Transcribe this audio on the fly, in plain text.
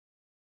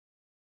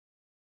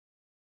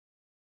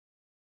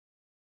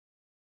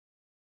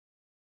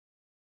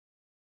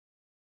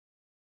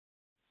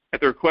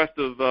the request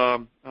of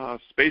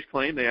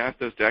SpaceClaim, they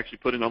asked us to actually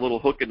put in a little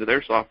hook into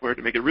their software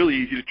to make it really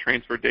easy to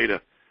transfer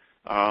data.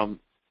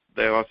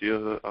 They're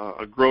obviously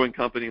a growing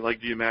company like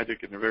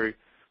Geomagic, and they're very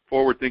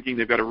forward-thinking.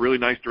 They've got a really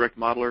nice direct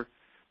modeler.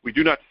 We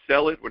do not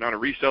sell it. We're not a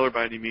reseller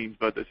by any means,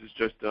 but this is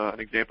just an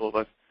example of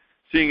us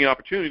seeing an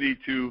opportunity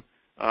to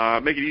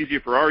make it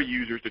easier for our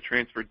users to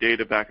transfer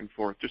data back and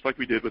forth, just like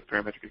we did with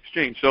Parametric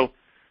Exchange. So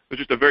there's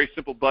just a very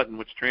simple button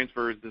which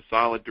transfers the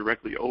solid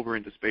directly over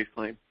into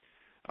SpaceClaim.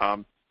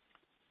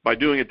 By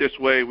doing it this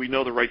way, we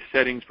know the right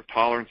settings for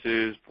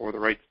tolerances, for the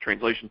right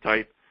translation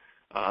type,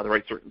 the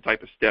right certain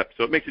type of step.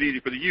 So it makes it easy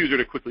for the user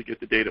to quickly get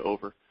the data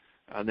over.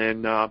 And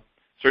then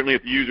certainly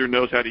if the user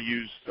knows how to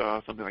use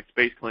something like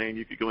SpaceClaim,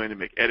 you could go in and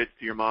make edits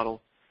to your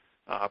model,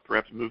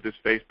 perhaps move this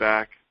face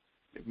back,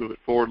 move it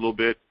forward a little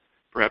bit.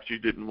 Perhaps you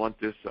didn't want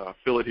this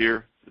fillet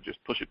here, so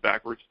just push it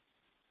backwards.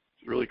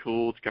 It's really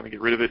cool to kind of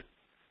get rid of it.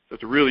 So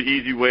it's a really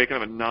easy way,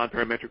 kind of a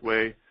non-parametric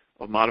way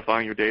of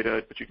modifying your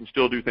data, but you can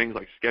still do things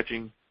like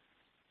sketching.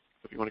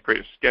 So if you want to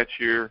create a sketch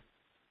here,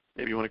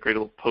 maybe you want to create a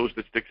little post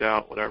that sticks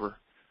out, whatever.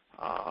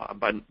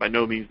 I'm by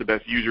no means the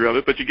best user of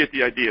it, but you get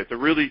the idea. It's a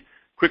really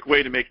quick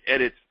way to make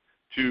edits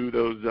to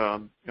those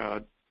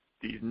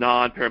these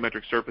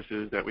non-parametric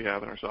surfaces that we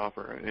have in our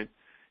software. And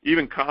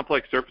even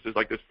complex surfaces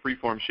like this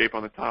freeform shape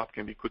on the top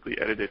can be quickly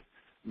edited,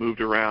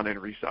 moved around, and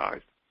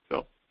resized.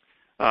 So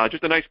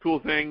just a nice, cool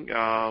thing.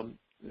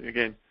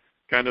 Again,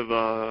 kind of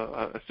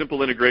a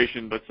simple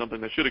integration, but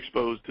something that should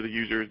expose to the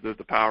users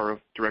the power of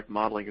direct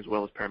modeling as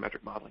well as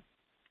parametric modeling.